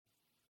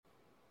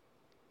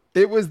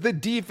It was the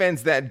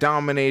defense that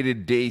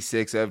dominated day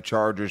 6 of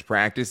Chargers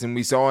practice, and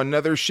we saw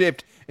another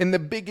shift in the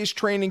biggest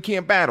training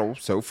camp battle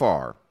so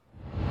far.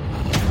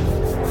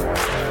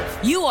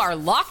 You are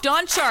Locked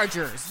On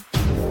Chargers,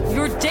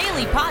 your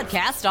daily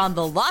podcast on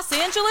the Los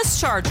Angeles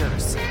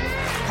Chargers,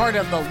 part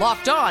of the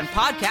Locked On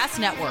Podcast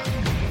Network,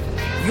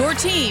 your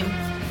team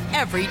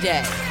every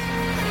day.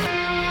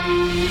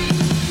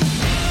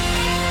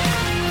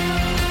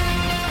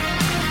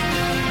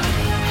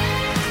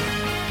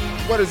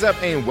 What is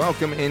up, and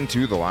welcome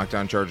into the Locked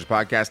On Chargers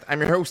podcast. I'm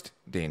your host,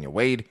 Daniel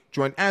Wade,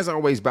 joined as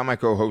always by my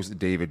co-host,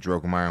 David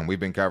Drogemeyer, and we've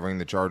been covering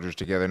the Chargers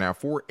together now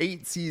for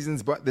 8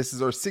 seasons, but this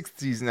is our 6th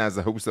season as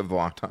the host of the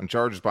Locked On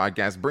Chargers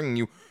podcast, bringing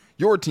you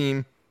your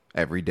team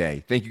every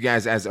day. Thank you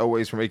guys, as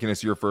always, for making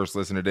us your first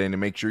listen today, and to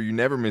make sure you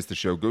never miss the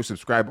show, go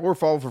subscribe or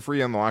follow for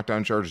free on the Locked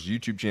On Chargers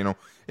YouTube channel,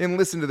 and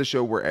listen to the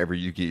show wherever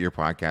you get your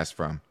podcast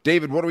from.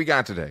 David, what do we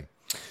got today?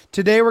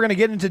 Today, we're going to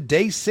get into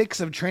day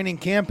 6 of training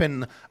camp,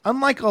 and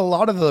unlike a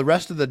lot of the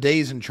rest of the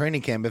days in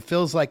training camp, it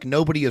feels like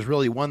nobody has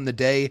really won the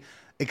day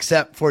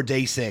except for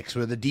day 6,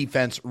 where the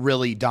defense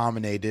really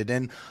dominated.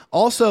 And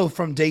also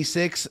from day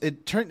 6,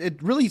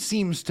 it really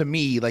seems to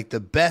me like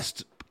the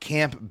best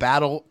camp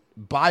battle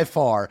by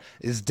far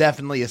is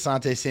definitely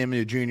Asante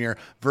Samuel Jr.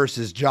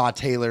 versus Jaw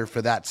Taylor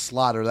for that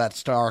slot or that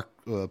star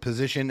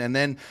position. And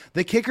then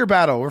the kicker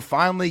battle. We're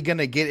finally going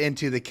to get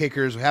into the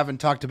kickers. We haven't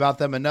talked about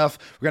them enough.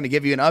 We're going to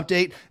give you an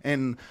update,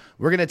 and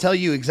we're going to tell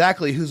you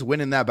exactly who's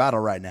winning that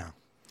battle right now.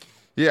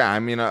 Yeah, I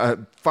mean,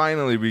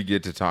 finally we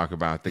get to talk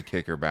about the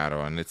kicker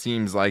battle, and it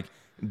seems like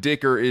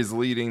Dicker is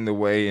leading the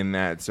way in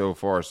that so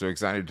far. So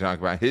excited to talk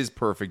about his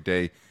perfect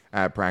day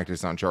at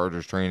practice on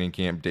Chargers training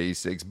camp day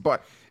 6.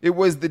 But it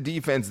was the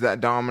defense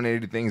that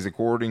dominated things,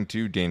 according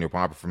to Daniel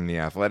Popper from The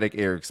Athletic.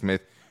 Eric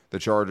Smith, the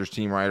Chargers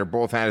team writer,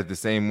 both had it the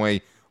same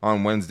way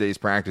on Wednesday's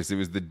practice. It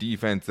was the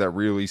defense that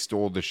really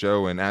stole the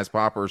show. And as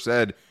Popper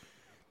said,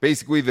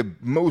 basically the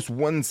most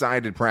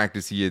one-sided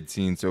practice he had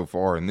seen so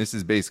far. And this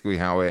is basically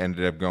how it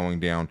ended up going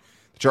down.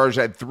 The Chargers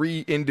had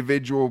 3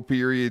 individual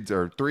periods,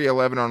 or 3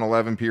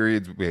 11-on-11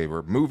 periods. They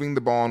were moving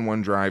the ball on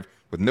one drive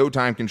with no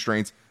time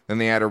constraints. Then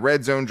they had a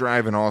red zone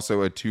drive and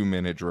also a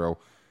 2-minute drill.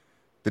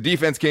 The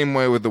defense came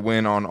away with the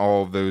win on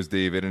all of those,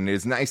 David. And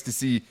it's nice to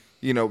see,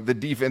 the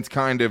defense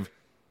kind of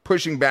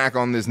pushing back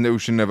on this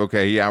notion of,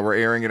 okay, yeah, we're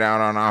airing it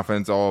out on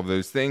offense, all of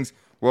those things.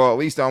 Well, at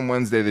least on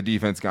Wednesday, the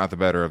defense got the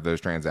better of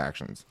those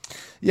transactions.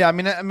 Yeah, I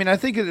mean, I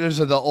think there's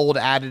the old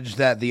adage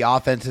that the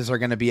offenses are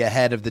going to be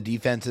ahead of the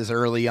defenses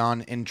early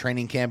on in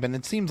training camp, and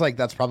it seems like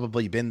that's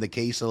probably been the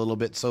case a little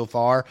bit so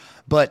far.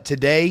 But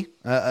today,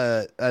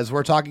 as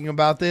we're talking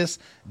about this,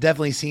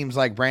 definitely seems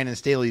like Brandon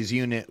Staley's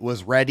unit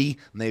was ready.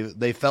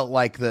 They felt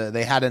like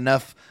they had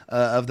enough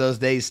of those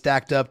days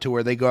stacked up to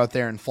where they go out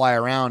there and fly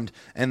around,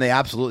 and they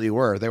absolutely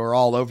were. They were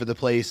all over the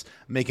place,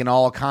 making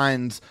all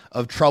kinds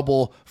of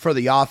trouble for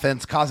the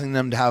offense, causing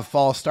them to have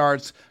false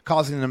starts,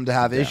 causing them to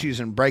have issues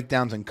and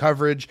breakdowns in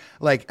coverage.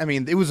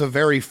 It was a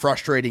very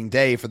frustrating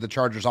day for the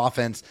Chargers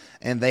offense,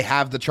 and they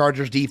have the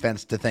Chargers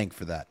defense to thank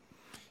for that.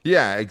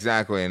 Yeah,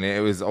 exactly. And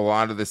it was a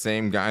lot of the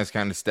same guys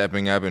kind of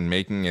stepping up and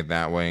making it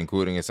that way,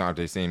 including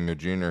Asante Samuel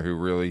Jr., who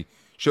really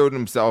showed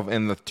himself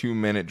in the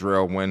 2-minute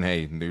drill when,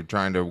 hey, they're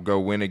trying to go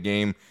win a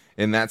game.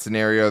 In that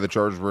scenario, the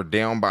Chargers were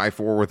down by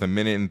 4 with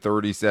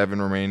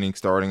 1:37 remaining,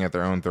 starting at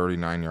their own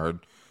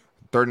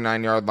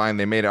 39-yard line.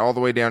 They made it all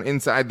the way down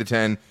inside the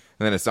 10, and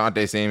then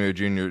Asante Samuel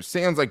Jr.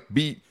 sounds like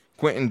beat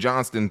Quentin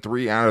Johnston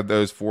 3 out of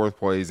those 4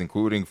 plays,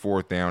 including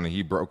 4th down, and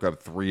he broke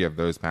up 3 of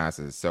those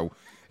passes. So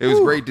it was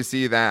great to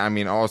see that. I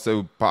mean,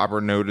 also,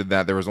 Popper noted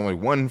that there was only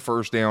 1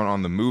 first down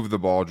on the move the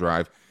ball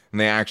drive, and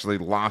they actually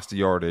lost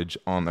yardage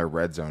on their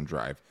red zone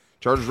drive.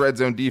 Chargers red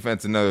zone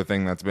defense, another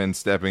thing that's been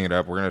stepping it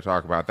up. We're going to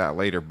talk about that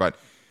later. But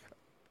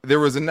there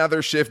was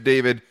another shift,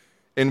 David,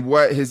 in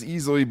what has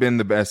easily been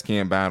the best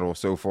camp battle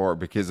so far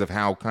because of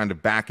how kind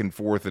of back and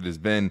forth it has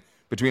been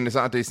between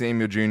Asante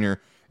Samuel Jr.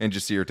 and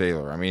Ja'Sir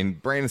Taylor. I mean,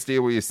 Brandon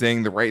Staley is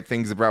saying the right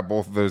things about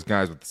both of those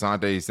guys. With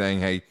Asante, he's saying,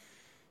 hey,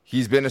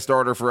 he's been a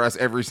starter for us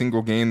every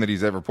single game that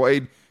he's ever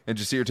played. And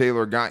Ja'Sir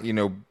Taylor got,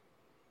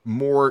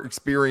 more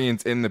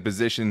experience in the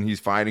position he's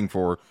fighting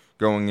for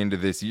going into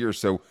this year.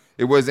 So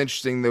it was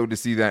interesting, though, to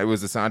see that it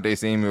was Asante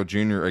Samuel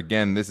Jr.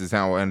 Again, this is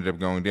how it ended up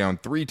going down.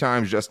 3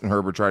 times Justin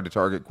Herbert tried to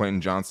target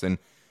Quentin Johnston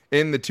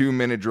in the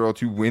 2-minute drill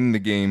to win the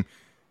game.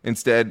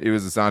 Instead, it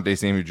was Asante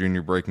Samuel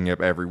Jr. breaking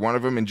up every one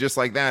of them. And just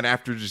like that,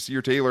 after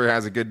Ja'Sir Taylor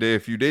has a good day a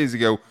few days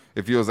ago,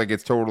 it feels like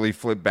it's totally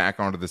flipped back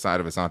onto the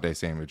side of Asante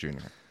Samuel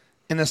Jr.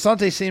 And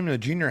Asante Samuel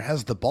Jr.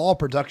 has the ball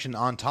production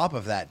on top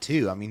of that,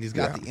 too. I mean, he's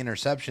got the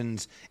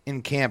interceptions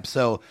in camp.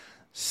 So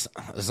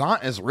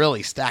Zant is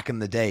really stacking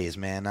the days,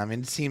 man. I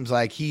mean, it seems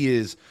like he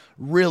is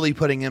really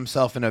putting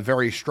himself in a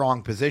very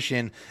strong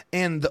position.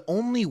 And the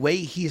only way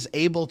he's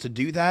able to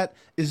do that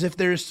is if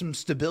there's some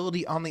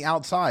stability on the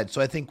outside. So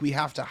I think we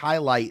have to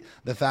highlight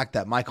the fact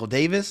that Michael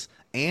Davis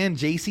and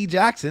J.C.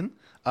 Jackson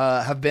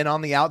have been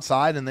on the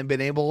outside and they've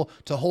been able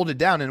to hold it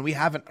down. And we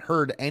haven't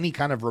heard any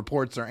kind of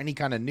reports or any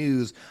kind of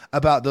news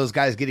about those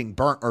guys getting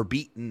burnt or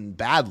beaten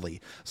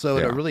badly. So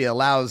it really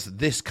allows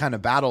this kind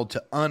of battle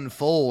to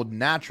unfold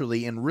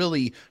naturally and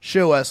really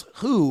show us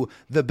who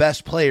the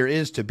best player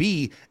is to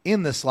be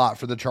in the slot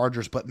for the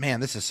Chargers. But man,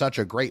 this is such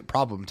a great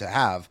problem to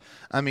have.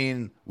 I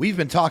mean, we've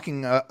been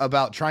talking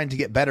about trying to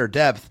get better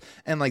depth,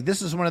 and like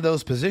this is one of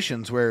those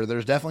positions where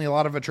there's definitely a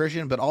lot of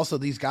attrition, but also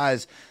these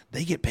guys,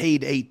 they get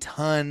paid a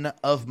ton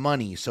of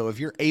money. So if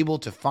you're able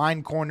to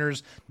find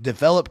corners,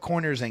 develop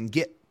corners, and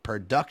get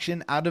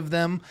production out of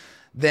them,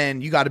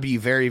 then you got to be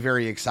very,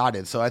 very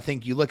excited. So I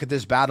think you look at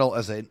this battle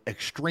as an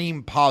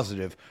extreme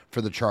positive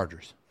for the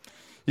Chargers.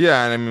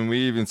 Yeah, and I mean, we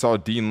even saw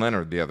Dean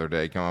Leonard the other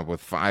day come up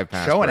with 5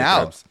 pass showing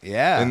out,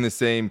 in the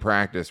same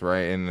practice,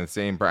 right? In the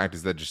same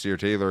practice that Ja'Sir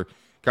Taylor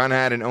kind of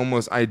had an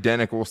almost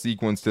identical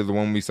sequence to the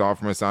one we saw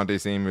from Asante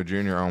Samuel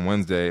Jr. on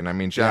Wednesday. And I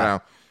mean, shout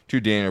out to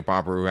Daniel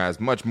Popper, who has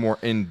much more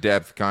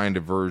in-depth kind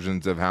of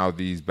versions of how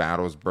these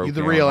battles broke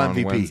down on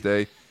MVP.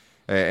 Wednesday.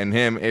 And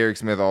him, Eric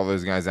Smith, all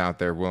those guys out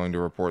there willing to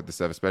report the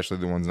stuff, especially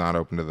the ones not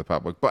open to the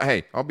public. But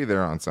hey, I'll be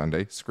there on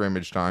Sunday,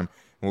 scrimmage time.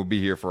 We'll be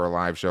here for a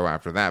live show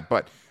after that.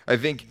 But I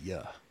think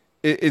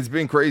it's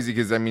been crazy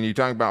because, I mean, you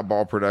talk about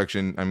ball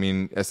production. I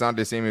mean,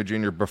 Asante Samuel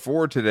Jr.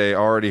 before today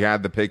already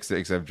had the pick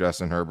six of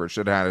Justin Herbert.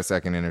 Should have had a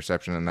second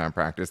interception in that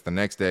practice. The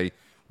next day,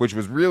 which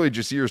was really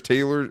Ja'Sir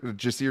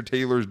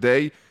Taylor's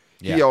day,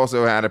 he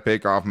also had a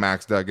pick off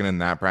Max Duggan in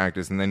that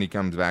practice. And then he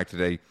comes back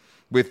today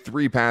with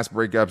 3 pass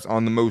breakups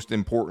on the most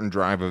important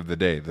drive of the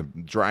day, the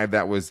drive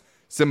that was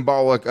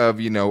symbolic of,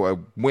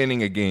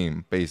 winning a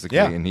game, basically.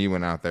 Yeah. And he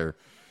went out there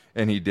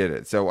and he did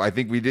it. So I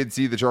think we did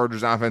see the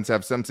Chargers offense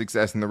have some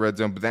success in the red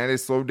zone, but that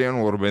has slowed down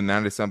a little bit, and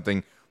that is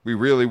something we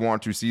really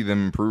want to see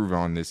them improve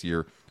on this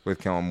year with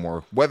Kellen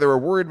Moore. Whether we're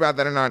worried about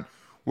that or not,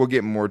 we'll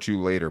get more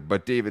to later.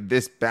 But, David,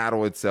 this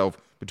battle itself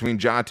between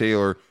Ja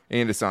Taylor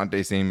and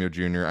Asante Samuel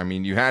Jr., I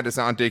mean, you had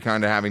Asante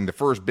kind of having the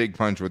first big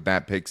punch with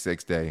that pick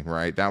six day,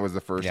 right? That was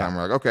the first time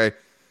we're like, okay,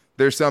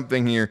 there's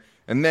something here.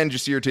 And then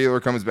Ja'Sir Taylor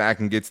comes back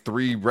and gets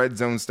 3 red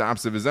zone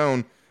stops of his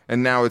own.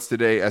 And now it's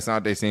today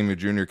Asante Samuel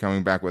Jr.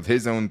 coming back with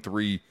his own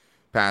 3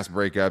 pass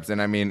breakups. And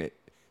I mean,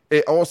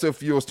 it also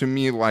feels to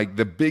me like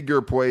the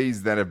bigger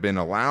plays that have been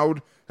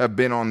allowed have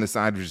been on the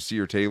side of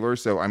Ja'Sir Taylor.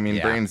 So, I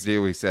mean, Brandon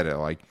Staley said it,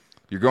 like,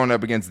 you're going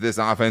up against this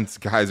offense,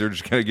 guys are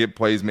just going to get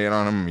plays made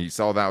on them. You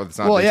saw that with Asante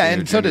Samuel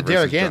and so Jr. did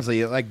Derek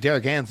Ansley. Like,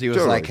 Derek Ansley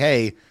was like,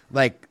 hey,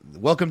 like,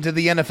 welcome to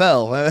the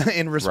NFL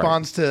in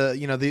response to,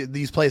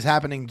 these plays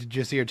happening to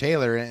Ja'Sir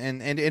Taylor.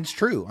 And it's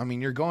true. I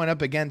mean, you're going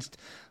up against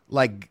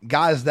like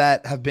guys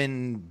that have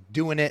been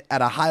doing it at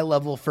a high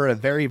level for a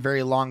very,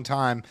 very long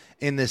time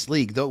in this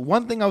league. The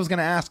one thing I was going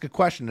to ask a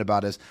question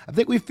about is I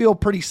think we feel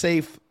pretty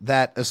safe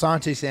that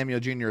Asante Samuel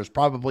Jr. is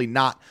probably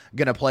not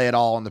going to play at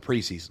all in the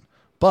preseason.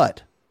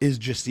 But is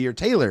Ja'Sir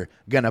Taylor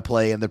going to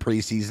play in the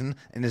preseason?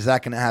 And is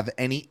that going to have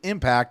any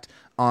impact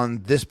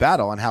on this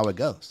battle and how it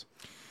goes?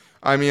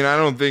 I mean, I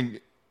don't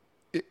think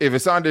if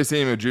Asante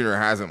Samuel Jr.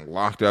 hasn't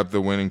locked up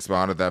the winning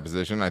spot at that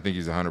position, I think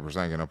he's 100%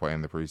 going to play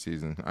in the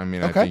preseason. I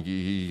mean, I think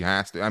he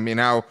has to. I mean,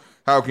 how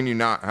can you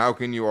not? How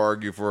can you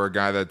argue for a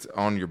guy that's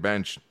on your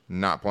bench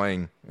not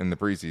playing in the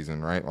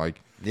preseason, right?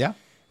 Like,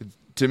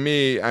 to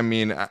me, I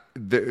mean,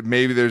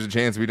 maybe there's a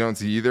chance we don't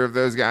see either of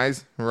those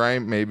guys, right?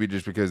 Maybe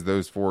just because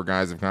those 4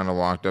 guys have kind of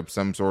locked up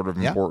some sort of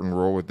important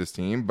role with this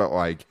team. But,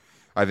 like,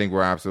 I think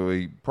we're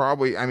absolutely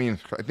probably – I mean,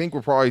 I think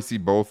we'll probably see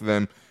both of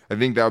them. I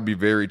think that would be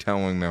very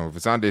telling, though. If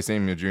Asante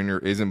Samuel Jr.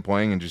 isn't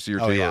playing and Ja'Sir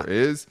Taylor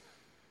is,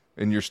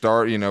 and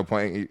you're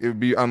playing, it would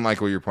be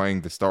unlikely you're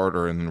playing the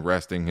starter and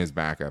resting his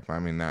backup. I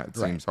mean, that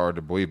seems hard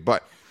to believe.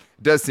 But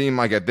it does seem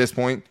like at this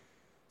point,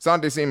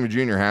 Asante Samuel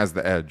Jr. has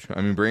the edge.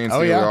 I mean, Brandon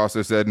Staley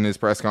also said in his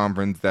press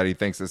conference that he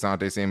thinks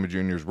Asante Samuel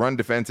Jr.'s run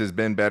defense has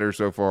been better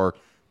so far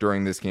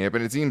during this camp.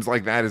 And it seems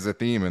like that is a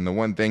theme. And the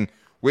one thing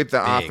with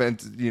the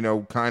offense,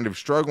 kind of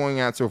struggling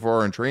at so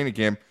far in training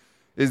camp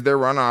is their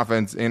run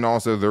offense and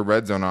also their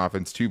red zone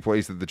offense, 2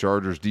 places that the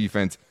Chargers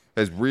defense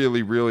has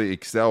really, really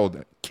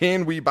excelled.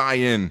 Can we buy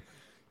in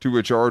to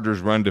a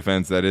Chargers run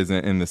defense that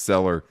isn't in the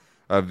cellar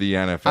of the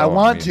NFL? I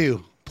want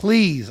to.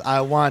 Please,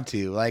 I want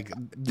to. Like,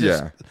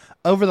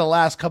 over the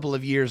last couple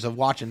of years of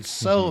watching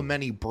so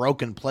many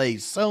broken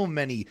plays, so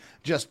many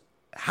just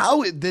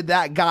how did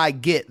that guy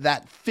get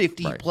that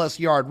 50-plus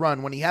yard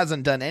run when he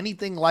hasn't done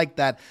anything like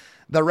that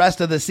the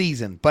rest of the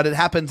season, but it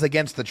happens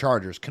against the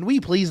Chargers? Can we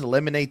please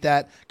eliminate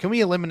that? Can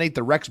we eliminate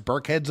the Rex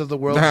Burkheads of the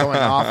world going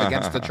off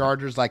against the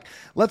Chargers? Like,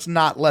 let's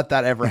not let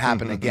that ever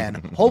happen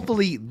again.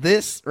 Hopefully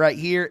this right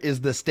here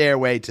is the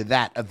stairway to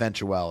that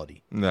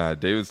eventuality. Nah,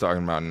 David's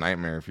talking about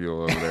nightmare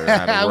fuel over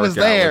there. I was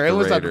there. It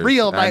was a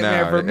real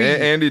nightmare for me.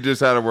 Andy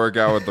just had to work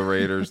out with the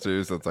Raiders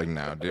too, so it's like,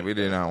 no, dude, we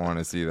did not want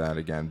to see that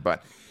again.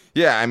 But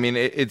yeah, I mean,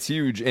 it's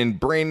huge. And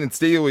Brandon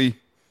Staley,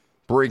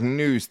 breaking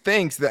news,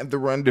 thinks that the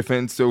run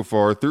defense so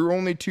far, through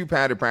only 2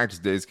 padded practice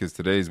days, because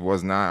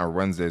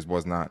Wednesday's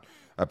was not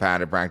a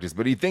padded practice,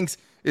 but he thinks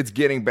it's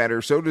getting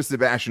better. So does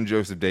Sebastian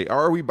Joseph Day.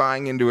 Are we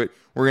buying into it?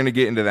 We're going to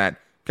get into that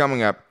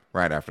coming up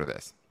right after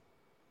this.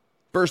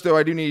 First, though,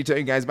 I do need to tell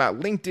you guys about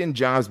LinkedIn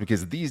Jobs,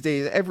 because these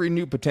days, every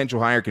new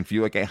potential hire can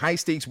feel like a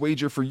high-stakes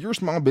wager for your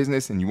small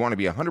business, and you want to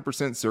be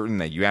 100% certain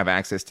that you have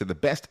access to the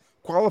best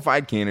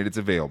qualified candidates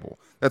available.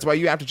 That's why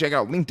you have to check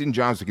out LinkedIn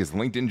Jobs, because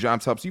LinkedIn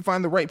Jobs helps you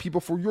find the right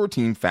people for your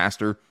team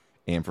faster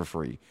and for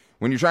free.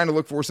 When you're trying to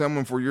look for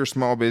someone for your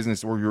small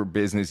business or your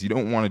business, you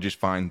don't want to just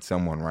find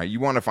someone, right? You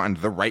want to find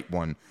the right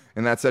one,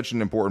 and that's such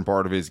an important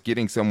part of it, is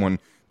getting someone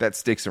that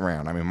sticks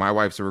around. I mean, my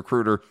wife's a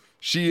recruiter.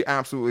 She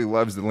absolutely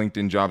loves the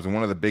LinkedIn Jobs, and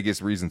one of the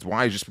biggest reasons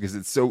why is just because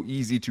it's so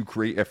easy to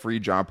create a free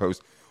job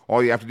post.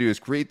 All you have to do is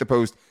create the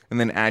post and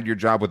then add your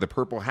job with the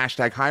purple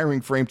hashtag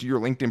hiring frame to your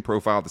LinkedIn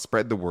profile to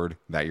spread the word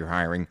that you're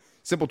hiring.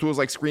 Simple tools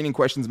like screening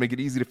questions make it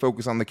easy to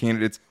focus on the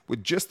candidates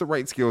with just the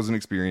right skills and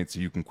experience, so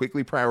you can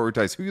quickly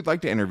prioritize who you'd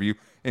like to interview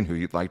and who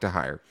you'd like to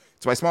hire.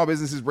 It's why small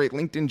businesses rate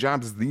LinkedIn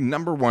Jobs as the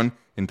 #1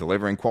 in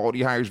delivering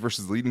quality hires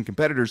versus leading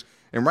competitors.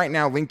 And right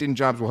now, LinkedIn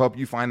Jobs will help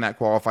you find that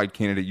qualified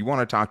candidate you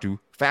want to talk to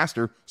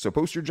faster. So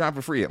post your job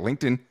for free at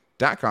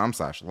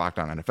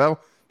linkedin.com/LockedOnNFL.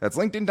 That's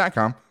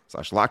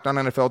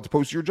linkedin.com/LockedOnNFL to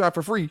post your job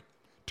for free.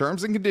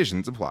 Terms and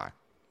conditions apply.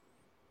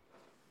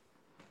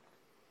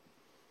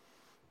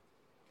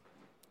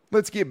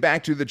 Let's get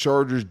back to the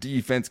Chargers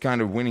defense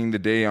kind of winning the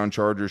day on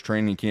Chargers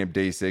training camp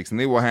day 6, and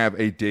they will have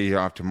a day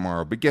off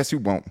tomorrow. But guess who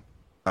won't?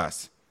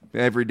 Us.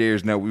 Every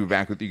Dayers know we'll be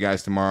back with you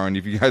guys tomorrow, and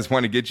if you guys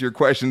want to get your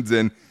questions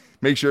in,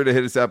 make sure to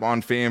hit us up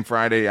on Fan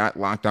Friday at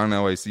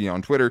LockedOnLAC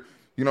on Twitter.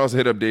 You can also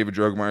hit up David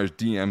Drogemeyer's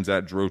DMs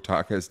at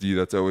DroTalkSD.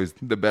 That's always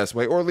the best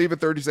way. Or leave a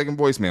 30-second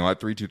voicemail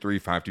at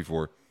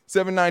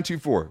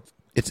 323-524-7924.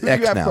 It's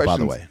X now, by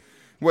the way.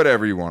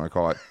 Whatever you want to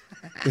call it.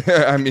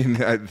 I mean,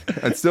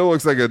 it still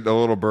looks like a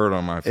little bird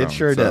on my phone. It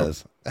sure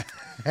does.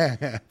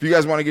 If you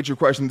guys want to get your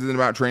questions in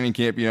about training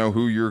camp, you know,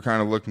 who you're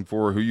kind of looking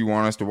for, who you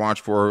want us to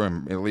watch for,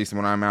 and at least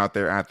when I'm out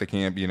there at the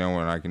camp, you know,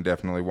 and I can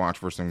definitely watch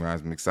for some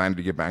guys. I'm excited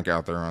to get back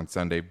out there on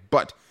Sunday.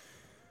 But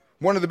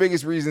one of the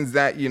biggest reasons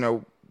that, you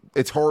know,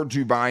 it's hard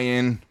to buy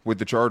in with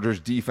the Chargers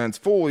defense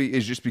fully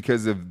is just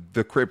because of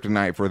the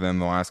kryptonite for them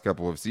the last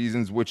couple of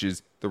seasons, which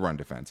is the run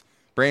defense.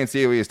 Brandon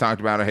Staley has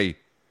talked about it. Hey,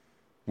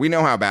 we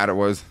know how bad it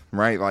was,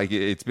 right? Like,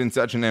 it's been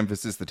such an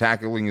emphasis. The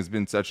tackling has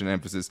been such an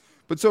emphasis.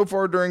 But so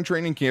far during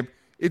training camp,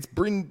 it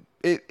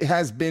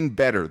has been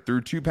better.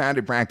 Through 2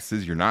 padded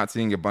practices, you're not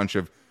seeing a bunch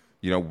of,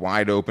 you know,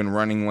 wide open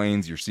running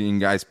lanes. You're seeing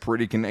guys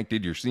pretty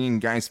connected. You're seeing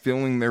guys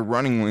filling their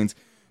running lanes.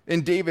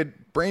 And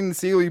Brandon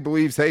Staley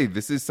believes, hey,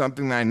 this is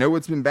something that I know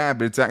it's been bad,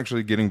 but it's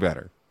actually getting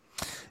better.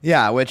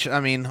 Yeah, which, I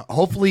mean,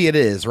 hopefully it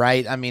is,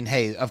 right? I mean,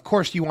 hey, of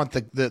course you want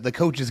the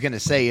coach is going to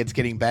say it's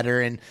getting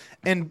better, and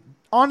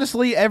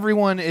honestly,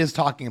 everyone is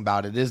talking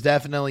about it. It is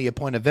definitely a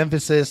point of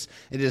emphasis.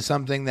 It is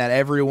something that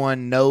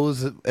everyone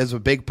knows is a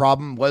big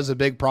problem, was a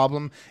big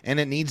problem, and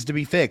it needs to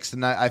be fixed.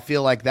 And I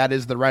feel like that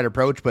is the right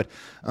approach. But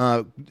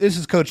this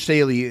is Coach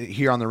Staley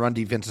here on the run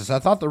defenses. I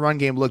thought the run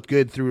game looked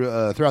good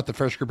throughout the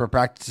first group of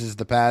practices,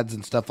 the pads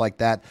and stuff like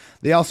that.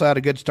 They also had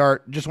a good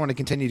start. Just want to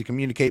continue to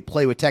communicate,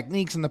 play with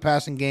techniques in the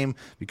passing game,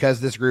 because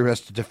this group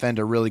has to defend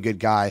a really good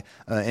guy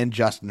in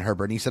Justin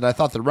Herbert. And he said, I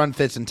thought the run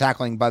fits and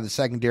tackling by the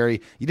secondary,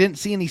 you didn't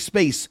see any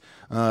space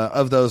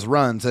of those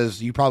runs,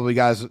 as you probably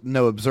guys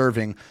know,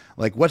 observing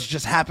like what's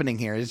just happening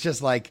here. It's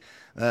just like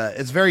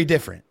it's very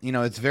different. You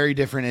know, it's very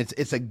different.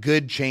 It's a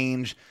good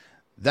change.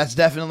 That's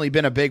definitely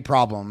been a big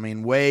problem. I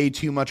mean, way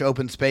too much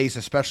open space,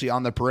 especially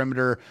on the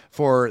perimeter,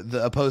 for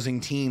the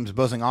opposing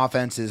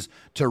offenses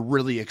to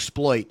really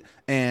exploit.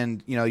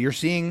 And, you know, you're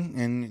seeing,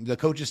 and the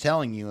coach is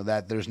telling you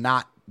that there's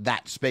not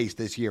that space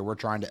this year. We're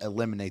trying to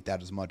eliminate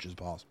that as much as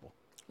possible.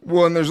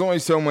 Well, and there's only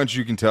so much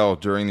you can tell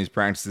during these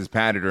practices,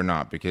 padded or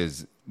not,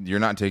 because you're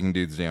not taking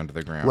dudes down to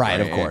the ground. Right,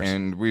 of course.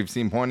 And we've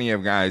seen plenty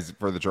of guys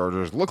for the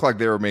Chargers look like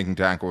they were making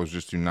tackles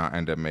just to not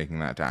end up making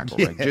that tackle.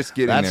 Yeah, like, just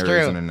getting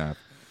there isn't enough.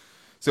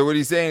 So what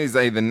he's saying is,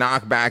 like, the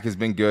knockback has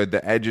been good.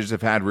 The edges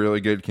have had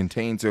really good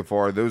contain so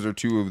far. Those are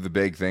 2 of the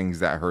big things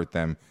that hurt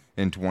them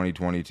in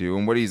 2022.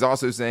 And what he's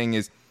also saying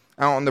is,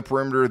 out on the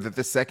perimeter, that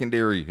the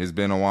secondary has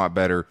been a lot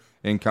better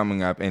in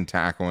coming up and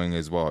tackling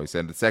as well. He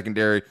said the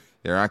secondary,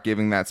 they're not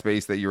giving that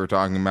space that you were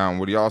talking about. And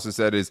what he also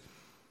said is,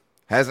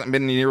 hasn't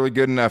been nearly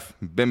good enough,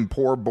 been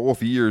poor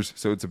both years,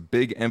 so it's a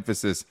big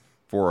emphasis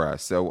for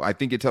us. So I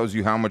think it tells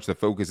you how much the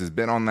focus has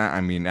been on that.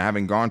 I mean,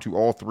 having gone to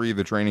all 3 of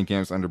the training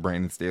camps under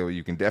Brandon Staley,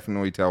 you can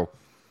definitely tell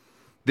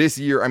this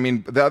year. I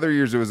mean, the other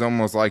years it was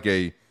almost like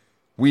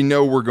we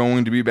know we're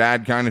going to be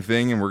bad kind of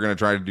thing, and we're going to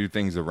try to do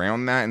things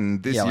around that.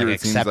 And this year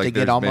it seems like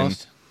there's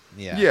almost.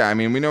 Yeah, I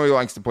mean, we know he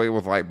likes to play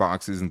with light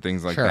boxes and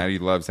things like that. He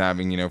loves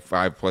having,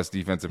 5+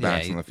 defensive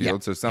backs on the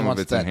field, so some of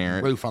it's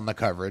inherent. Roof on the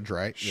coverage,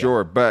 right?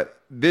 Sure, but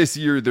this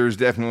year there's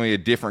definitely a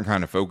different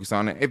kind of focus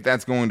on it. If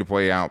that's going to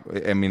play out,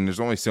 I mean, there's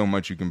only so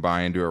much you can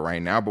buy into it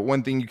right now. But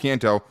one thing you can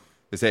tell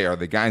is, hey, are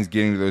the guys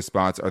getting to those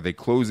spots? Are they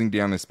closing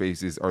down the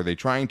spaces? Are they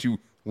trying to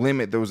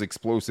limit those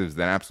explosives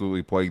that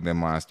absolutely plagued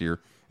them last year?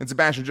 And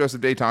Sebastian Joseph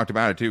Day talked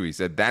about it too. He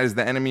said that is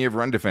the enemy of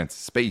run defense: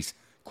 space.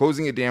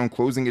 Closing it down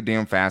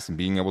fast, and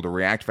being able to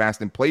react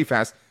fast and play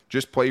fast.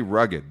 Just play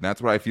rugged.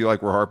 That's what I feel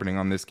like we're harping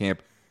on this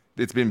camp.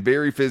 It's been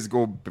very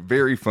physical,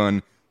 very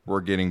fun,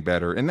 we're getting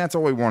better. And that's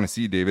all we want to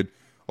see, David.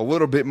 A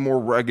little bit more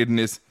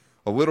ruggedness,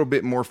 a little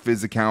bit more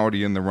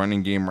physicality in the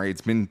running game, right?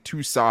 It's been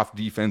too soft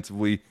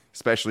defensively,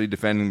 especially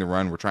defending the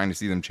run. We're trying to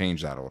see them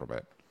change that a little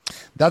bit.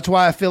 That's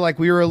why I feel like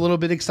we were a little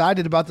bit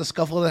excited about the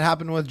scuffle that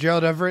happened with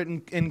Gerald Everett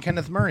and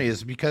Kenneth Murray,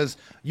 is because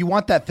you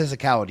want that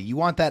physicality. You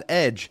want that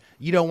edge.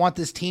 You don't want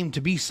this team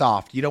to be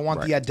soft. You don't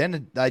want the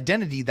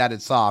identity that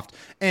it's soft.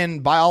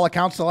 And by all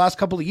accounts, the last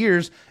couple of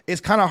years, it's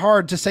kind of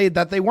hard to say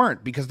that they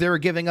weren't, because they were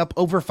giving up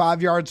over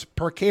 5 yards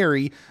per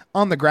carry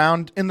on the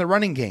ground in the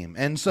running game.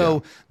 And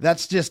so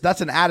that's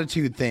an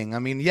attitude thing. I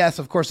mean, yes,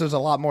 of course, there's a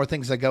lot more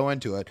things that go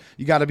into it.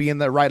 You got to be in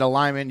the right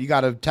alignment. You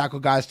got to tackle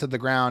guys to the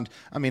ground.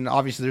 I mean,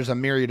 obviously there's a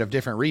myriad of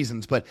different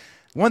reasons, but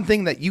one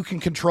thing that you can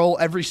control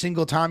every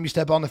single time you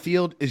step on the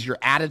field is your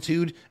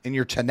attitude and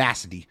your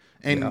tenacity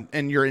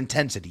and your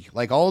intensity.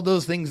 Like, all of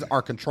those things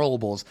are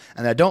controllables.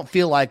 And I don't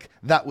feel like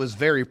that was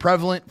very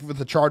prevalent with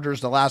the Chargers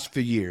the last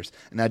few years.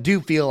 And I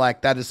do feel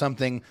like that is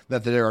something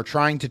that they are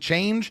trying to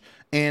change,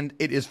 and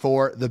it is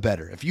for the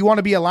better. If you want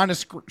to be a line of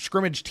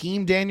scrimmage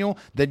team, Daniel,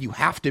 then you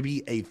have to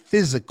be a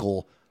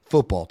physical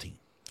football team.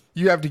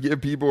 You have to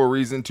give people a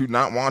reason to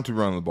not want to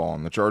run the ball.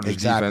 And the Chargers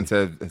defense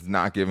has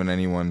not given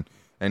anyone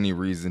any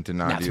reason to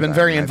not do that. It's been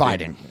very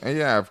inviting.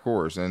 Yeah, of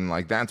course. And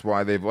like, that's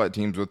why they've let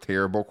teams with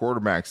terrible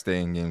quarterbacks stay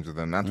in games with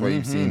them. That's why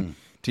you've seen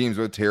teams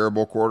with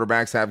terrible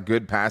quarterbacks have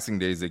good passing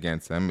days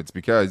against them. It's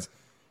because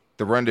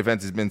the run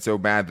defense has been so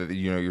bad that,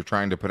 you know, you're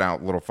trying to put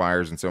out little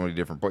fires in so many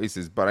different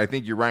places. But I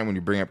think you're right when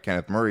you bring up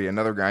Kenneth Murray,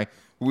 another guy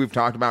who we've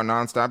talked about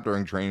nonstop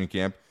during training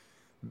camp.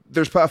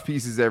 There's puff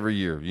pieces every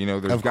year. You know,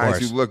 there's guys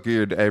who look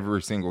good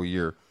every single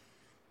year.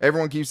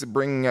 Everyone keeps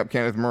bringing up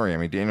Kenneth Murray. I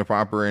mean, Daniel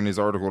Popper in his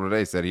article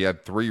today said he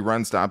had 3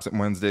 run stops at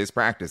Wednesday's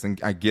practice, and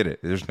I get it.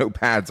 There's no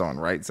pads on,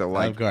 right? So,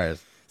 like,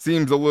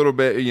 seems a little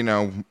bit, you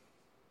know,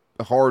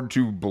 hard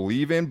to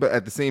believe in, but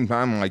at the same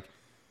time, like,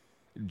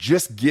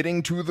 just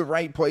getting to the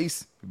right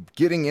place,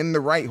 getting in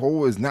the right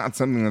hole is not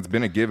something that's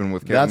been a given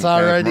with Kenneth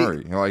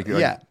Murray.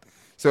 Like,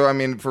 so, I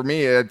mean, for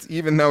me, it's,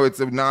 even though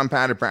it's a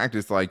non-padded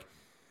practice, like,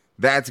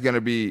 that's going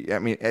to be, I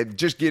mean,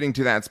 just getting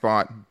to that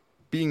spot,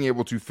 being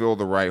able to fill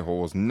the right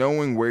holes,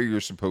 knowing where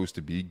you're supposed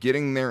to be,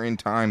 getting there in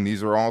time.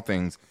 These are all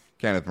things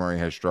Kenneth Murray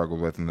has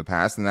struggled with in the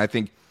past. And I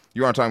think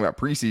you want to talk about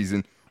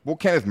preseason. Will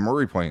Kenneth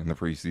Murray play in the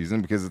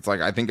preseason? Because it's like,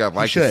 I think I'd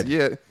like to see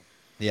it.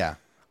 Yeah.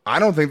 I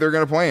don't think they're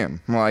going to play him.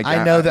 Like,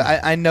 I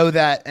know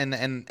that.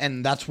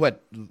 And that's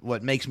what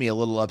makes me a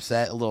little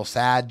upset, a little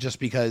sad, just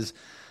because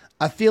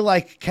I feel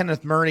like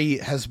Kenneth Murray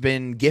has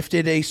been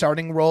gifted a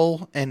starting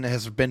role and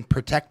has been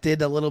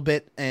protected a little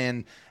bit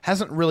and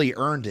hasn't really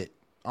earned it,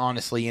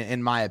 honestly,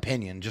 in my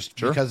opinion, just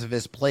because of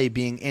his play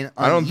being uneven.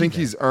 I don't think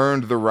he's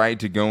earned the right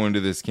to go into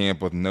this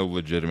camp with no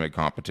legitimate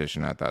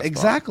competition at that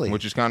spot,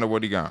 which is kind of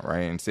what he got,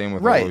 right? And same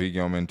with Alohi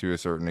Gilman to a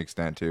certain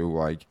extent too.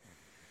 Like,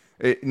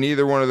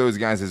 neither one of those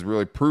guys has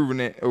really proven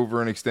it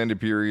over an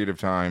extended period of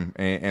time.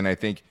 And I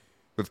think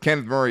with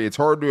Kenneth Murray, it's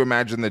hard to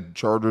imagine the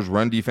Chargers'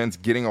 run defense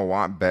getting a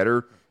lot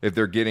better if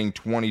they're getting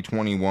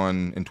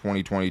 2021 and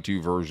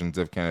 2022 versions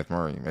of Kenneth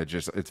Murray.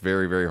 It's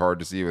very, very hard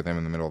to see with him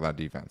in the middle of that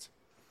defense.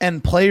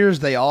 And players,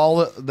 they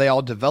all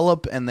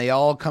develop and they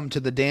all come to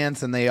the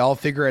dance and they all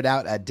figure it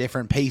out at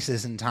different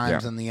paces and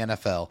times in the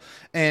NFL.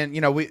 And, you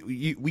know,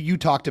 you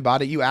talked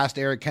about it. You asked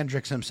Eric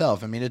Kendricks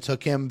himself. I mean, it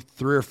took him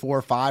 3 or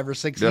 4, 5 or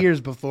 6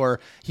 years before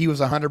he was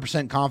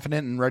 100%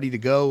 confident and ready to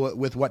go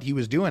with what he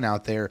was doing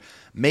out there.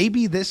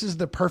 Maybe this is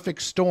the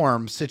perfect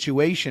storm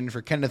situation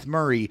for Kenneth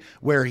Murray,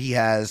 where he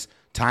has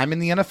time in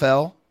the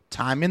NFL,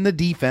 time in the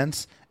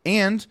defense,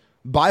 and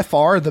by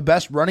far the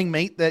best running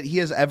mate that he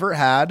has ever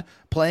had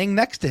playing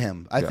next to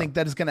him. I think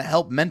that is going to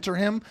help mentor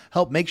him,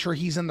 help make sure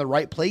he's in the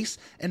right place,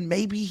 and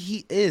maybe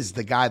he is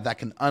the guy that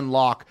can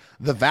unlock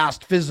the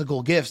vast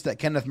physical gifts that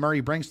Kenneth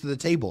Murray brings to the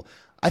table.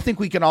 I think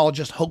we can all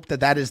just hope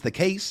that that is the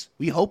case.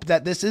 We hope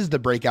that this is the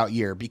breakout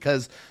year,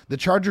 because the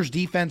Chargers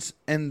defense,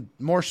 and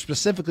more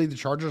specifically the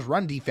Chargers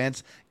run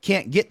defense,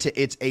 can't get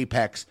to its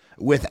apex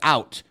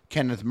without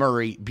Kenneth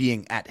Murray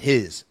being at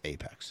his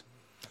apex.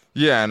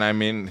 Yeah, and I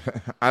mean,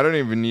 I don't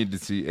even need to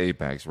see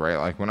apex, right?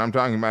 Like, when I'm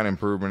talking about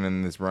improvement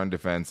in this run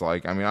defense,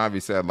 like, I mean,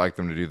 obviously I'd like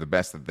them to do the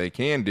best that they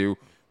can do,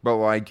 but,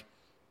 like,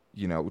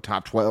 you know,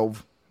 top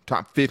 12,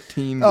 top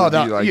 15. Oh,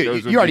 no,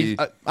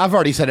 I've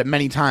already said it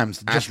many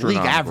times. Just league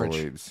average.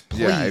 Please.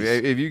 Yeah,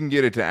 if you can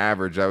get it to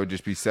average, that would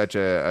just be such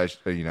a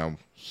you know,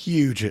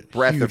 huge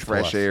breath of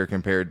fresh air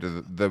compared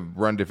to the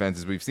run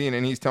defenses we've seen.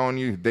 And he's telling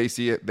you they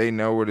see it, they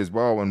know it as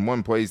well. And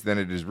one place then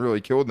it has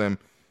really killed them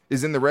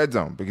is in the red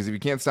zone, because if you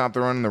can't stop the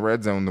run in the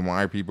red zone, then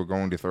why are people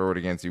going to throw it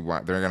against you?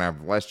 They're going to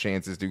have less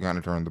chances to kind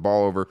of turn the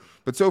ball over.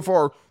 But so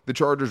far, the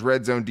Chargers'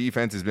 red zone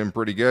defense has been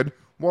pretty good,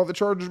 while the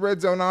Chargers' red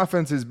zone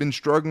offense has been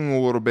struggling a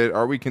little bit.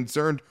 Are we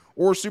concerned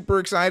or super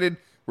excited?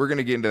 We're going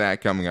to get into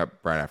that coming up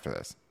right after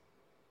this.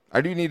 I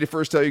do need to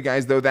first tell you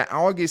guys, though, that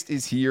August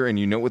is here, and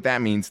you know what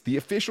that means. The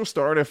official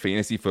start of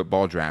fantasy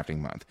football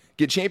drafting month.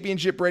 Get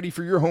championship ready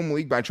for your home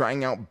league by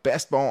trying out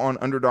Best Ball on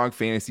Underdog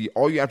Fantasy.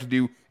 All you have to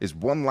do is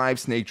one live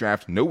snake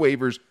draft, no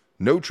waivers,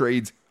 no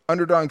trades,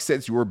 Underdog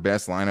sets your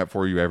best lineup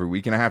for you every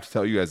week, and I have to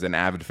tell you, as an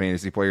avid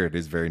fantasy player, it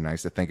is very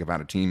nice to think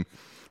about a team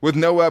with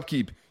no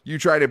upkeep. You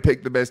try to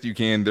pick the best you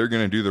can. They're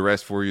going to do the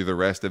rest for you the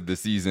rest of the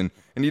season,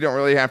 and you don't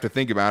really have to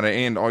think about it,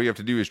 and all you have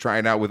to do is try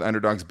it out with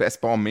Underdog's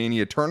Best Ball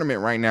Mania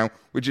tournament right now,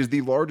 which is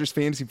the largest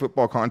fantasy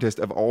football contest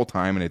of all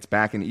time, and it's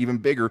back and even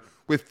bigger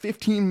with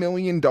 $15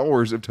 million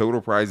of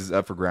total prizes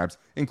up for grabs,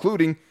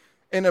 including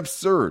an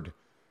absurd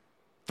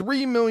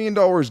 $3 million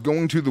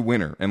going to the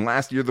winner. And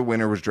last year, the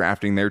winner was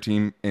drafting their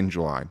team in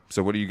July.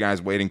 So what are you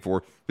guys waiting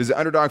for? Visit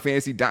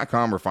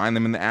UnderdogFantasy.com or find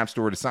them in the App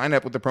Store to sign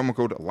up with the promo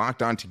code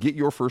LOCKEDON to get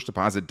your first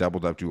deposit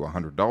doubled up to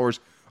 $100.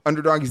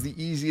 Underdog is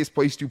the easiest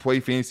place to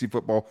play fantasy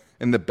football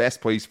and the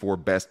best place for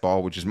best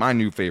ball, which is my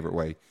new favorite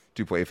way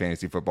to play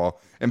fantasy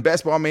football. And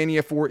Best Ball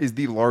Mania 4 is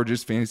the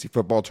largest fantasy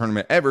football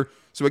tournament ever.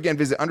 So again,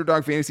 visit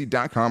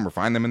UnderdogFantasy.com or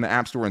find them in the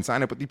App Store and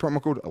sign up with the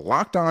promo code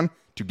LOCKEDON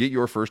to get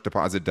your first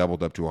deposit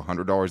doubled up to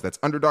 $100. That's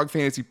Underdog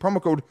Fantasy, promo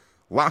code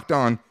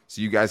LOCKEDON,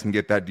 so you guys can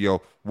get that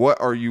deal.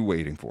 What are you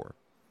waiting for?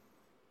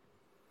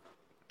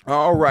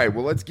 All right,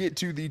 well, let's get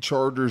to the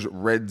Chargers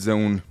red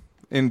zone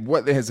and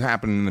what has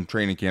happened in the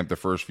training camp the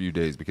first few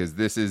days, because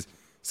this is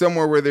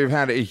somewhere where they've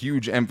had a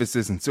huge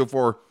emphasis, and so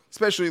far,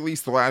 especially at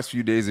least the last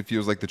few days, it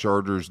feels like the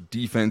Chargers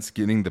defense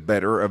getting the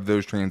better of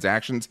those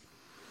transactions.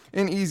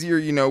 And easier,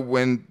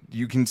 when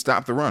you can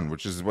stop the run,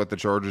 which is what the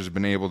Chargers have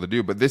been able to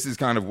do. But this is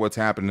kind of what's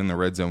happened in the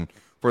red zone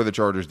for the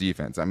Chargers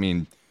defense. I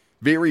mean,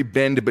 very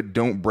bend but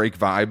don't break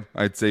vibe,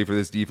 I'd say, for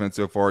this defense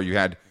so far. You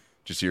had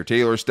Jasir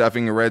Taylor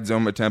stuffing a red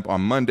zone attempt on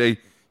Monday.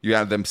 You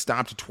had them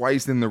stopped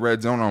twice in the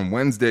red zone on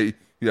Wednesday.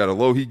 You had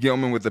Alohi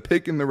Gilman with a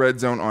pick in the red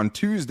zone on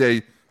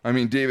Tuesday. I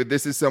mean, David,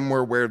 this is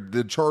somewhere where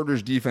the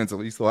Chargers defense, at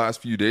least the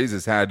last few days,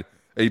 has had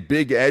a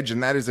big edge,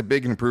 and that is a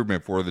big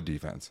improvement for the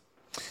defense.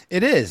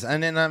 It is,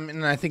 and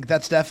I think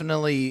that's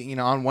definitely,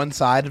 on one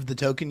side of the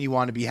token, you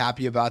want to be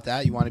happy about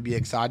that. You want to be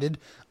excited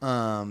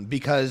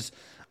because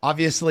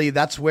obviously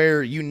that's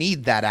where you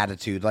need that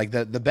attitude, like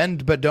the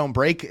bend but don't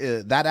break.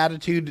 That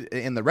attitude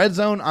in the red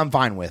zone, I'm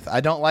fine with. I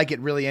don't like it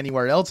really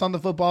anywhere else on the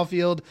football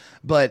field,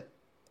 but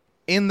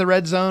in the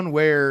red zone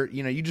where,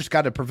 you just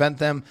got to prevent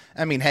them.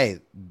 I mean, hey,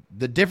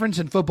 the difference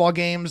in football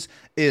games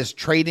is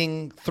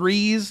trading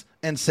 3s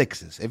and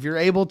 6s. If you're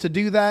able to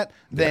do that,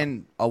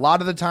 then a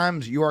lot of the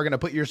times you are going to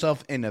put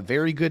yourself in a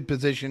very good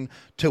position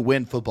to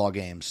win football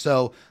games.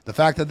 So the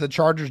fact that the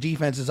Chargers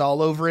defense is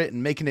all over it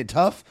and making it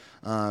tough,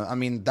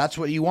 that's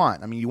what you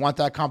want. I mean, you want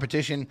that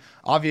competition.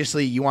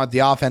 Obviously, you want the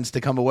offense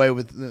to come away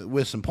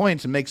with some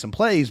points and make some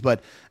plays,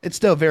 but it's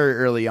still very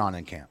early on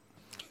in camp.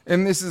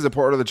 And this is a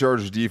part of the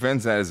Chargers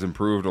defense that has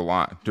improved a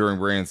lot during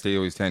Brandon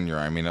Staley's tenure.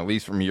 I mean, at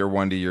least from year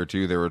 1 to year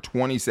 2, they were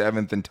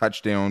 27th in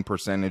touchdown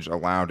percentage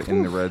allowed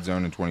in the red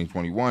zone in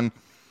 2021,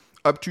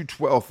 up to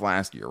 12th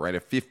last year, right? A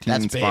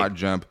 15-spot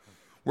jump.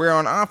 Where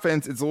on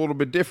offense, it's a little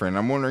bit different.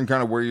 I'm wondering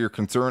kind of where your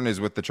concern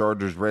is with the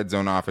Chargers red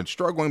zone offense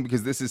struggling,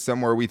 because this is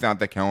somewhere we thought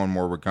that Kellen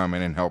Moore would come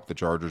in and help the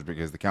Chargers,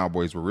 because the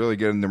Cowboys were really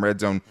good in the red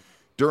zone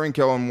during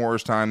Kellen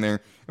Moore's time there.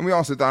 And we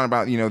also thought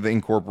about, the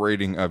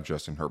incorporating of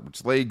Justin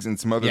Herbert's legs and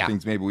some other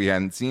things maybe we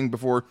hadn't seen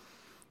before.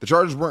 The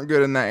Chargers weren't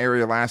good in that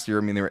area last year.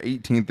 I mean, they were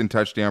 18th in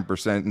touchdown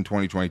percent in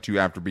 2022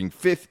 after being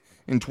 5th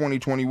in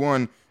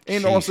 2021.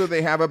 And also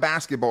they have a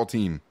basketball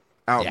team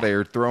out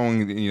there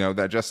throwing,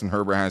 that Justin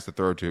Herbert has to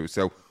throw to.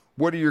 So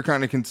what are your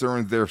kind of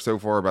concerns there so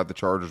far about the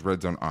Chargers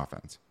red zone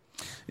offense?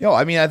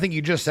 I think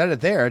you just said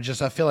it there.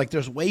 I feel like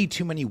there's way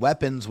too many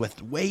weapons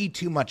with way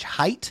too much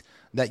height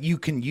that you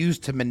can use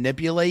to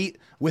manipulate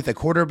with a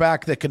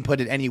quarterback that can put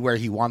it anywhere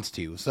he wants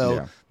to.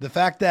 So the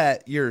fact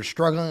that you're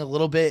struggling a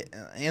little bit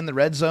in the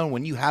red zone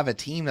when you have a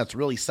team that's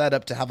really set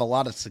up to have a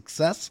lot of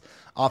success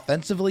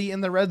offensively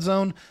in the red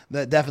zone,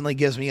 that definitely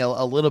gives me a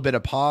little bit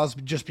of pause,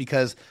 just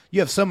because you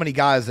have so many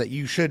guys that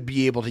you should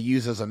be able to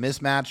use as a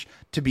mismatch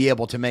to be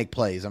able to make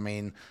plays. I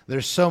mean,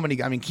 there's so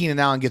many. I mean, Keenan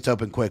Allen gets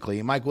open quickly.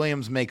 Mike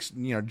Williams makes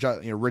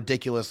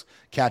ridiculous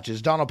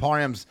catches. Donald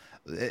Parham's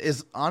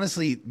is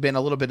honestly been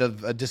a little bit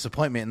of a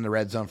disappointment in the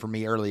red zone for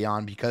me early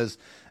on, because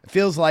it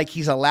feels like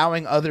he's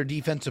allowing other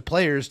defensive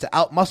players to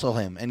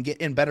outmuscle him and get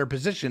in better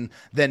position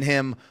than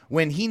him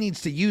when he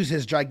needs to use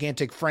his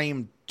gigantic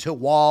frame to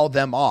wall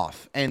them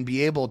off and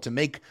be able to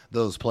make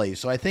those plays.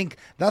 So I think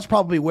that's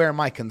probably where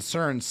my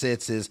concern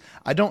sits, is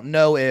I don't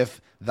know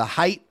if the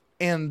height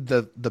and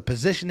the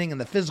positioning and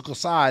the physical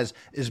size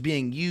is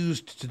being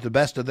used to the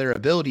best of their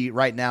ability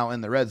right now in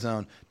the red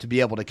zone to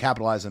be able to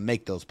capitalize and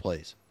make those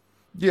plays.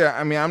 Yeah,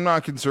 I mean, I'm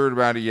not concerned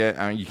about it yet.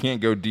 You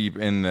can't go deep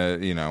in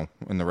the,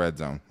 in the red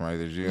zone, right?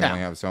 You only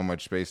have so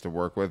much space to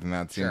work with, and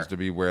that seems to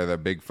be where the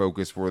big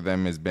focus for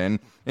them has been.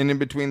 And in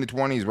between the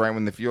 20s, right,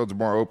 when the field's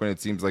more open,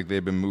 it seems like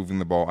they've been moving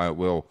the ball at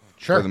will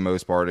for the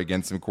most part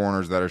against some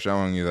corners that are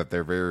showing you that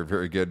they're very,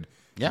 very good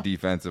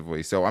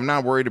defensively. So I'm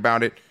not worried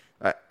about it.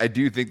 I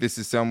do think this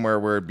is somewhere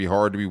where it'd be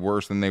hard to be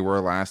worse than they were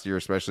last year,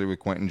 especially with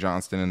Quentin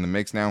Johnston in the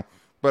mix now.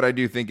 But I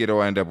do think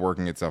it'll end up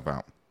working itself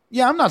out.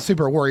 Yeah, I'm not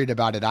super worried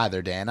about it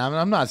either, Dan.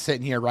 I'm not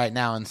sitting here right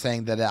now and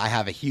saying that I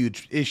have a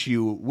huge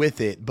issue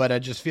with it, but I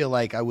just feel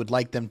like I would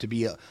like them to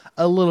be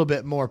a little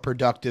bit more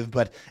productive,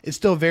 but it's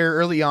still very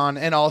early on.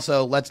 And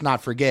also, let's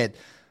not forget,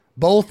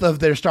 both of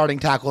their starting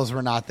tackles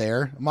were not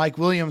there. Mike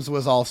Williams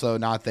was also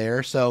not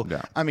there. So,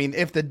 Yeah. I mean,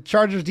 if the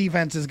Chargers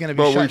defense is going to be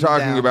But we're shutting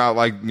talking down, about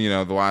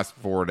the last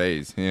 4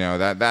 days.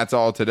 That's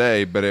all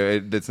today, but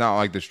it's not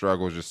like the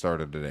struggles just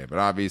started today. But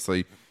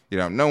obviously,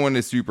 no one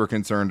is super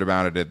concerned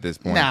about it at this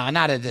point. No,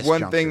 not at this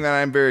One juncture. thing that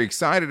I'm very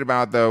excited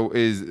about, though,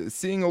 is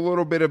seeing a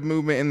little bit of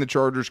movement in the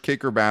Chargers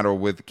kicker battle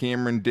with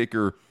Cameron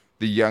Dicker,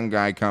 the young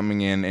guy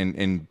coming in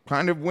and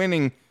kind of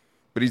winning,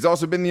 but he's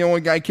also been the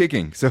only guy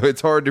kicking. So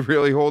it's hard to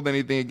really hold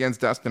anything against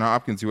Dustin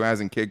Hopkins, who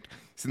hasn't kicked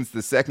since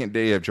the second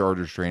day of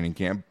Chargers training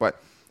camp.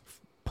 But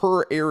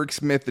per Eric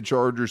Smith, the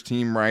Chargers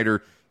team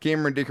writer,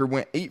 Cameron Dicker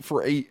went 8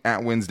 for 8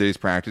 at Wednesday's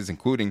practice,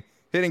 including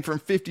hitting from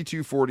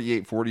 52,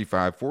 48,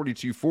 45,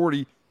 42,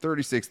 40,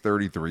 36,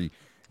 33,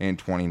 and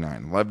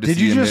 29. Love to see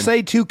Did you him just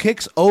say 2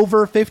 kicks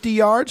over 50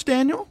 yards,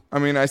 Daniel? I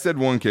mean, I said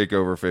 1 kick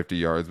over 50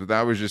 yards, but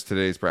that was just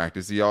today's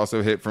practice. He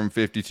also hit from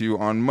 52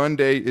 on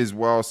Monday as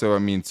well. So, I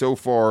mean, so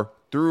far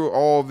through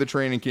all of the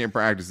training camp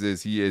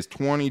practices, he is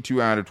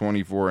 22 out of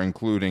 24,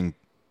 including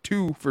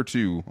 2 for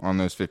 2 on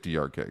those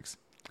 50-yard kicks.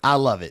 I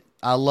love it.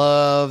 I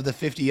love the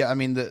 50. I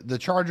mean, the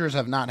Chargers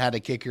have not had a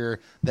kicker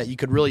that you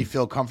could really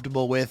feel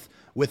comfortable with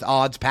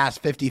odds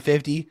past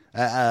 50-50,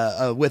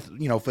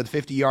 for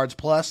 50 yards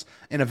plus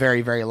in a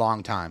very, very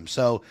long time.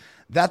 So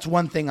that's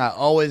one thing I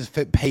always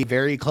pay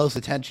very close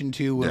attention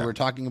to when we're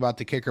talking about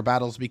the kicker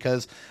battles,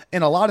 because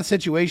in a lot of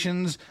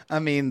situations, I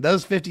mean,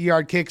 those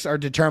 50-yard kicks are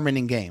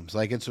determining games.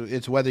 Like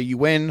it's whether you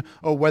win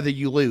or whether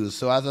you lose.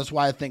 So that's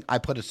why I think I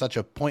put such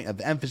a point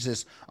of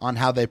emphasis on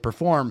how they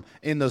perform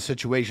in those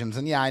situations.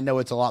 And yeah, I know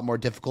it's a lot more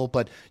difficult,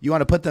 but you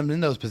want to put them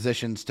in those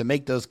positions to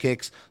make those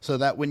kicks so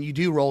that when you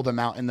do roll them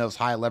out in those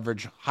high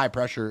leverage, high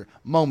pressure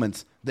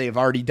moments, they've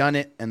already done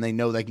it and they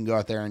know they can go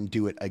out there and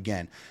do it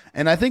again.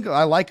 And I think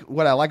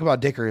what I like about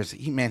Dicker is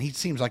he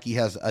seems like he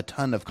has a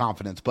ton of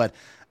confidence, but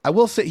I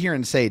will sit here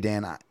and say,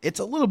 Dan, it's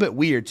a little bit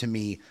weird to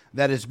me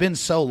that it's been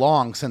so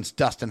long since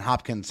Dustin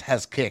Hopkins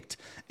has kicked,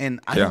 and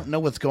I don't know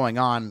what's going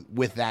on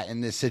with that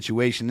in this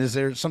situation. Is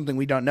there something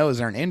we don't know? Is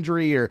there an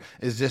injury, or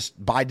is this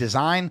by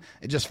design?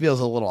 It just feels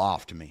a little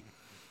off to me.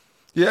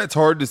 Yeah, it's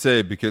hard to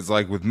say because,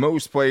 like, with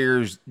most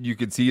players, you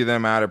could see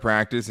them out of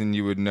practice and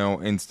you would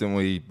know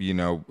instantly,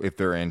 if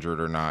they're injured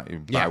or not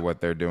by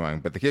what they're doing.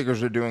 But the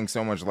kickers are doing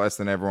so much less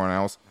than everyone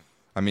else.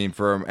 I mean,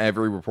 from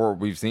every report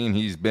we've seen,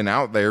 he's been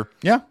out there.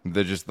 Yeah.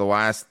 The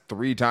last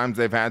 3 times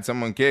they've had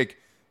someone kick,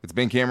 it's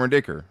been Cameron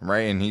Dicker,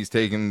 right? And he's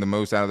taken the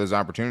most out of those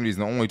opportunities.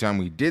 And the only time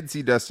we did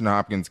see Dustin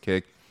Hopkins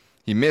kick,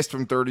 he missed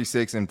from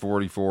 36 and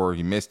 44.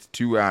 He missed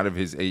 2 out of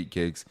his 8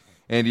 kicks.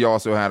 And he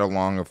also had a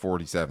long of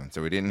 47,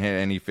 so he didn't hit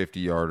any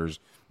 50-yarders.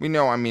 We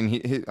know, I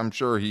mean, I'm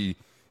sure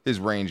his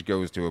range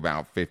goes to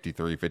about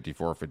 53,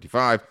 54,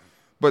 55.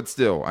 But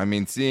still, I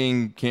mean,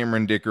 seeing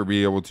Cameron Dicker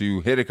be able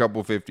to hit a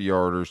couple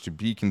 50-yarders, to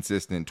be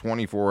consistent,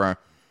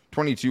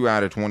 22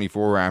 out of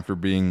 24 after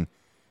being,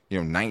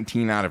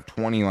 19 out of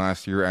 20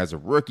 last year as a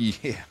rookie,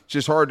 it's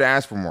just hard to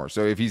ask for more.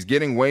 So if he's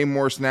getting way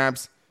more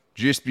snaps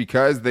just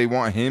because they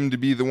want him to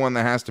be the one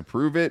that has to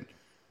prove it,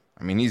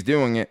 I mean, he's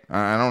doing it.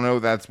 I don't know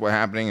if that's what's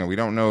happening, and we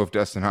don't know if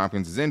Dustin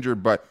Hopkins is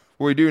injured, but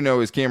what we do know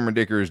is Cameron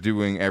Dicker is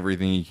doing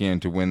everything he can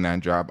to win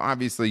that job.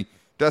 Obviously,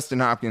 Dustin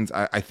Hopkins,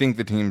 I think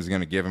the team is going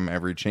to give him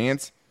every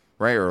chance,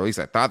 right? Or at least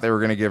I thought they were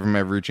going to give him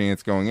every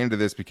chance going into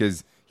this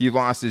because he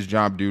lost his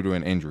job due to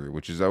an injury,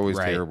 which is always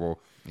terrible.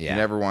 Yeah. You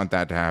never want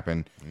that to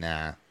happen.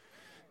 Nah.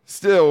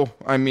 Still,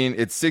 I mean,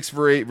 it's 6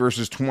 for 8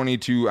 versus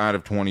 22 out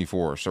of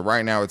 24. So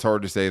right now it's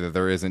hard to say that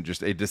there isn't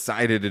just a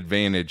decided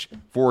advantage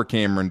for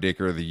Cameron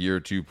Dicker, the year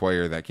 2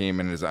 player that came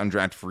in as an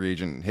undrafted free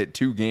agent, hit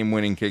 2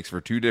 game-winning kicks for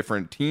 2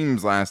 different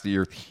teams last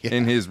year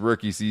in his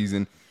rookie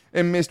season,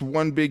 and missed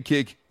 1 big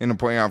kick in a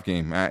playoff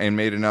game and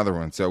made another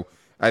one. So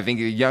I think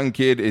a young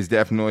kid is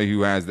definitely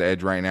who has the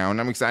edge right now, and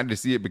I'm excited to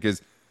see it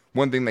because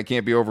one thing that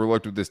can't be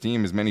overlooked with this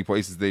team is many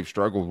places they've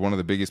struggled. One of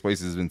the biggest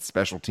places has been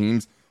special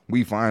teams.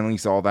 We finally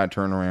saw that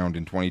turnaround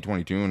in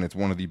 2022, and it's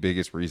one of the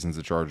biggest reasons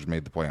the Chargers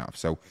made the playoffs.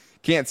 So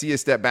can't see a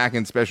step back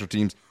in special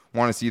teams.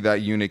 Want to see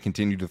that unit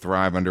continue to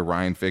thrive under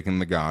Ryan Ficken,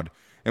 the God.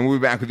 And we'll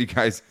be back with you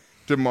guys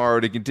tomorrow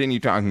to continue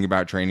talking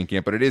about training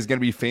camp. But it is going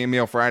to be Fan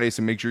Mail Friday,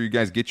 so make sure you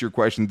guys get your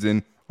questions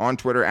in on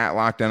Twitter at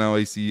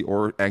LockedOnLAC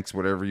or X,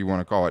 whatever you want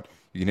to call it.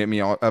 You can hit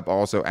me up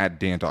also at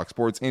Dan Talk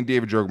Sports and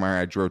David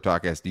Drogemeyer at Dro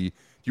Talk SD.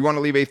 If you want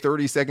to leave a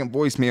 30-second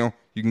voicemail,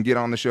 you can get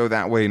on the show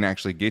that way and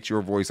actually get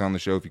your voice on the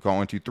show if you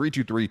call into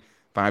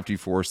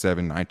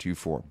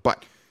 323-524-7924.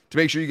 But to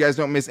make sure you guys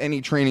don't miss any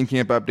training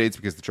camp updates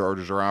because the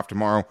Chargers are off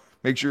tomorrow,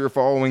 make sure you're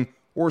following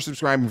or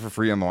subscribing for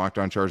free on the Locked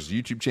On Chargers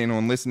YouTube channel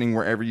and listening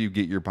wherever you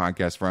get your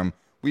podcast from.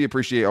 We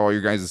appreciate all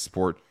your guys'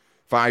 support.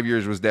 5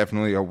 years was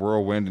definitely a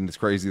whirlwind, and it's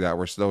crazy that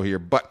we're still here.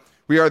 But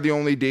we are the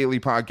only daily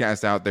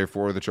podcast out there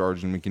for the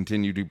Chargers, and we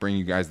continue to bring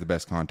you guys the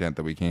best content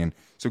that we can.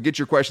 So get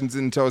your questions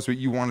in and tell us what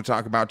you want to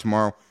talk about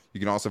tomorrow. You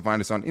can also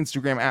find us on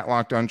Instagram at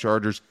Locked On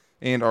Chargers,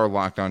 and our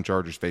Locked On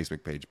Chargers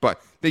Facebook page.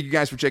 But thank you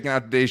guys for checking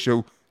out today's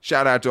show.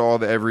 Shout out to all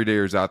the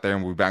everydayers out there,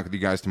 and we'll be back with you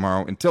guys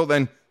tomorrow. Until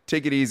then,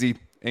 take it easy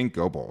and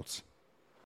go Bolts.